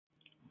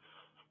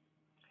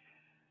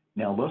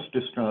Now let's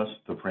discuss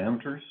the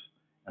parameters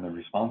and the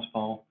response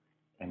file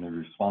and the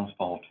response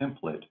file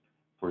template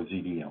for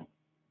ZDM.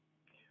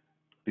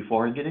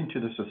 Before I get into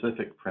the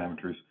specific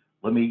parameters,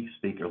 let me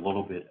speak a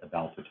little bit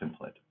about the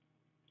template.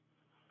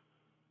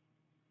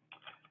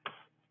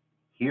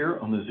 Here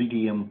on the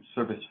ZDM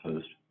service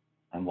host,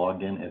 I'm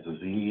logged in as a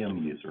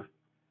ZDM user.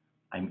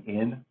 I'm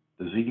in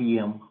the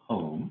ZDM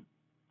home,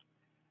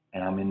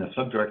 and I'm in the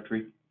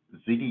subdirectory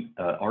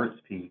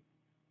RSP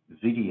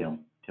ZDM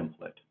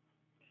template.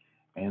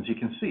 And as you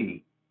can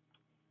see,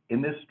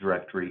 in this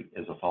directory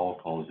is a file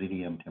called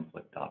ZDM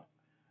template.rsp.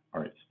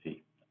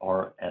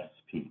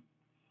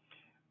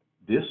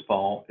 This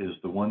file is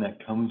the one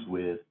that comes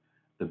with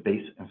the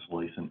base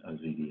installation of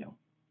ZDM.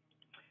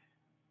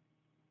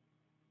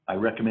 I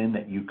recommend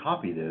that you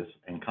copy this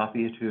and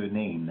copy it to a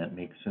name that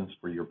makes sense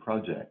for your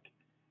project,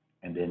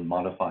 and then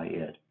modify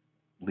it,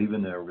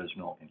 leaving the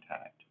original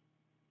intact.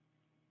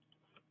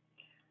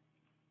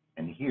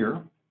 And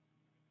here,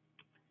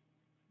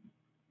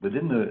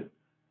 within the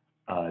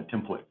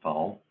template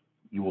file,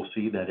 you will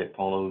see that it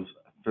follows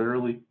a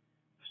fairly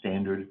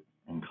standard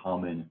and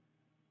common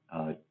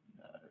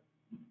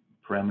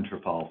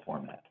parameter file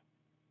format.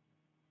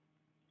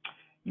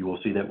 You will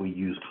see that we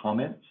use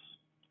comments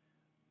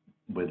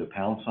with a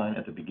pound sign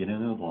at the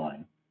beginning of the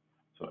line.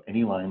 So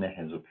any line that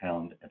has a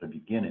pound at the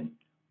beginning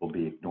will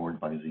be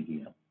ignored by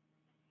ZDM.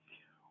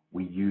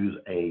 We use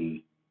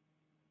a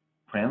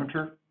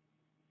parameter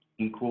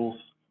equals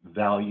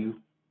value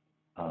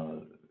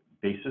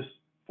basis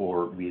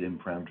for read-in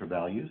parameter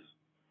values.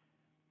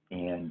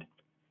 And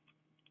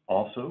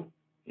also,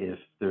 if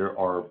there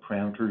are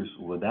parameters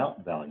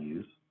without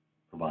values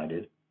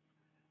provided,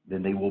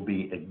 then they will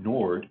be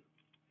ignored.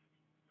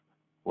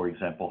 For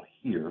example,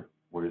 here,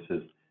 where it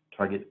says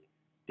target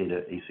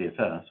data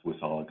ACFS,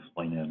 which I'll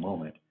explain in a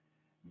moment,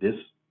 this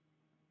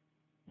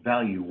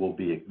value will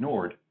be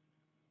ignored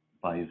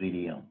by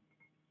ZDM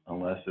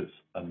unless it's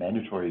a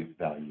mandatory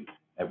value,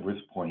 at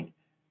which point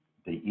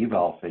the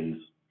eval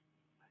phase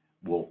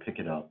will pick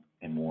it up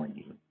and warn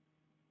you.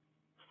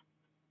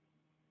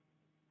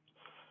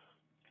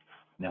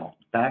 Now,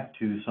 back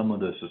to some of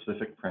the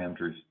specific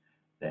parameters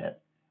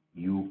that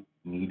you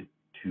need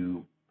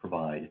to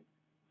provide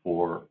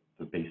for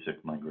the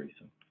basic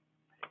migration.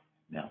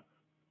 Now,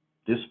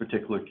 this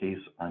particular case,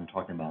 I'm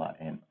talking about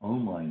an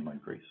online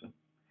migration,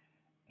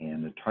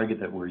 and the target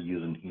that we're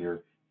using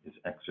here is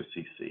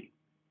ExaCC.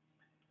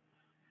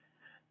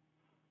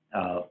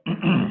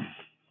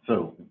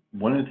 So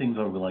one of the things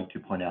I would like to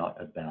point out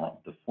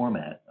about the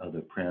format of the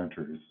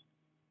parameters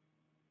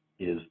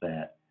is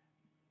that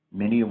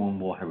many of them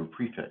will have a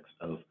prefix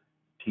of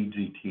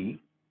TGT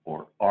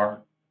or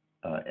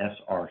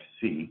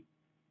SRC,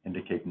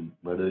 indicating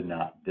whether or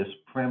not this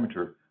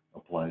parameter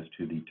applies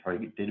to the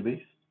target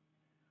database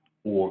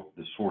or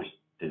the source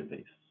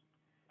database.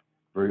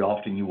 Very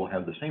often you will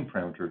have the same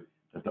parameter,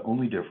 but the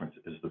only difference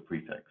is the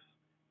prefix,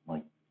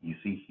 like you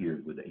see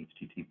here with the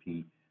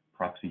HTTP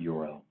proxy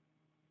URL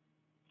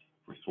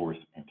for source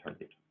and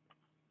target.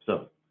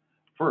 So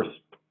first,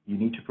 you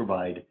need to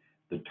provide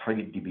the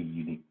target DB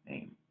unique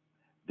name.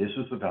 This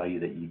is the value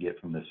that you get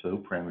from the SO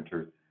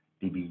parameter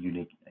DB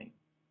unique name.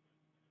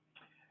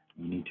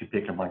 You need to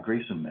pick a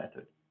migration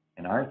method.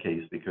 In our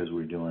case, because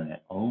we're doing an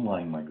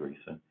online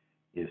migration,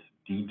 is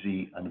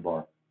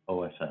DG_OSS,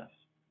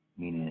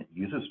 meaning it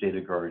uses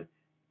data guard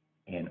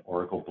and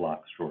Oracle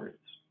block storage.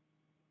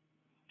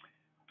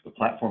 The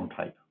platform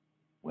type,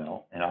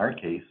 well, in our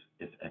case,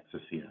 it's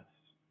ExaCS.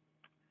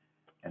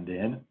 And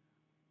then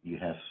you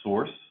have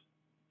source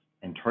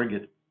and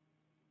target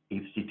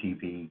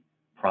HTTP,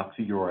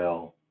 proxy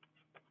URL,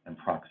 and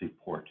proxy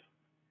port.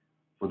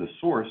 For the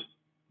source,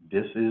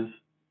 this is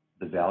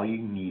the value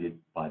needed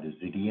by the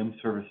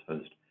ZDM service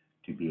host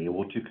to be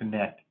able to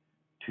connect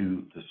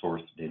to the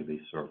source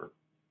database server.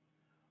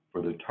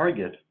 For the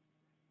target,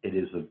 it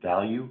is the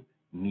value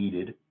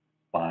needed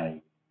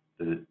by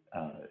the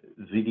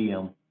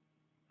ZDM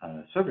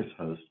service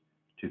host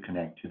to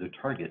connect to the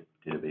target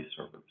database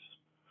servers.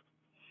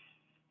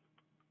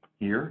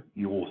 Here,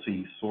 you will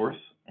see source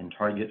and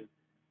target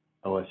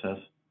OSS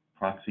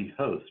proxy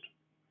host.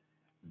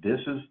 This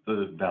is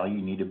the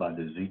value needed by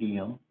the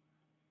ZDM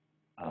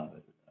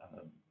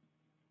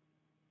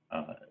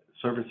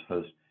service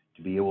host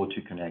to be able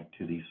to connect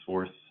to the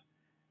source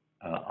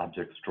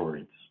object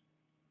storage.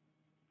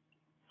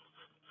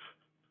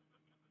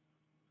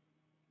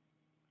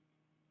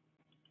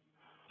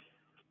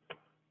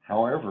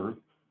 However,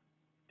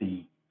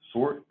 the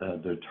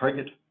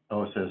target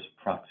OSS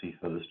proxy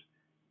host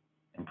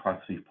and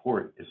proxy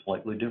port is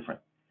slightly different.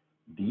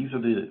 These are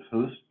the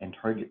host and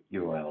target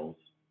URLs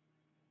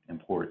and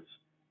ports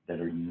that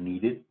are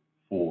needed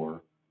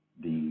for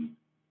the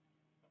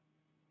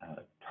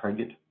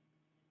target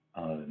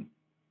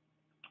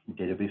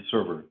database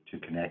server to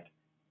connect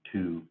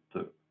to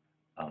the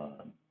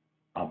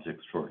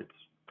object storage.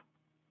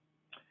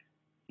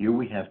 Here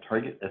we have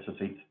target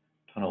SSH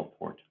tunnel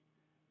port.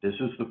 This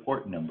is the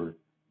port number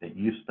that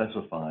you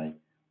specify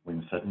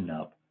when setting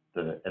up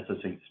the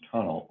SSH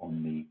tunnel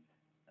on the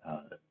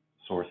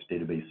source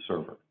database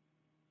server.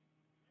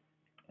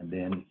 And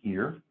then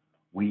here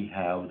we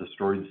have the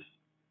storage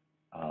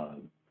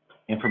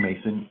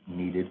information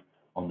needed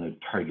on the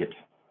target.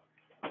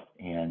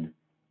 And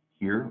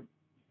here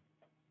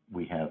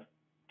we have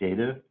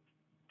data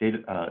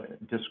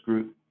disk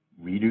group,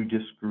 redo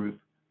disk group,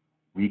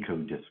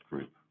 recode disk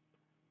group.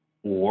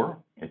 Or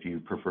if you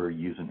prefer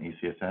using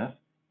ACFS,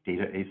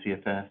 data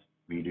ACFS,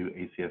 redo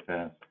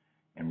ACFS,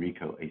 and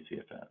recode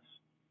ACFS.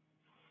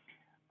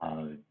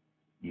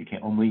 You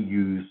can only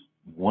use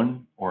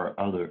one or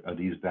other of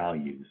these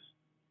values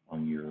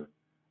on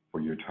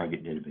for your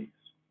target database.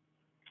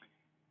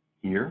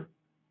 Here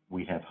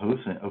we have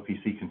host and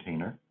OPC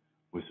container,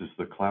 which is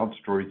the cloud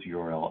storage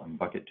URL and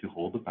bucket to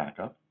hold the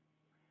backup.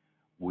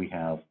 We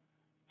have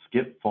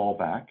skip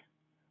fallback,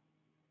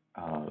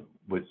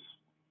 which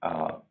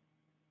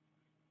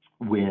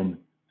when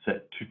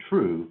set to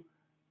true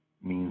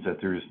means that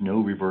there is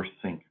no reverse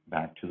sync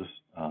back to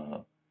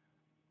the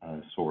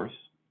source.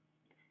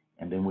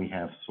 And then we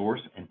have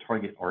source and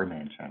target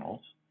RMAN channels.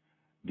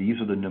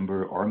 These are the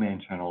number of RMAN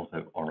channels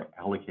that are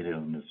allocated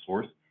on the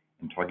source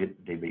and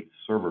target database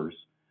servers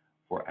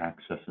for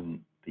accessing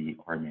the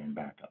RMAN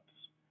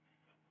backups.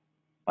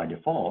 By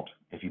default,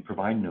 if you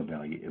provide no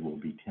value, it will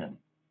be 10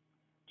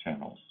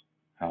 channels.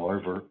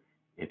 However,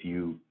 if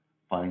you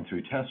find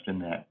through testing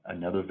that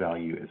another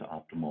value is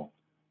optimal,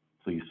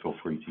 please feel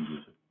free to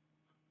use it.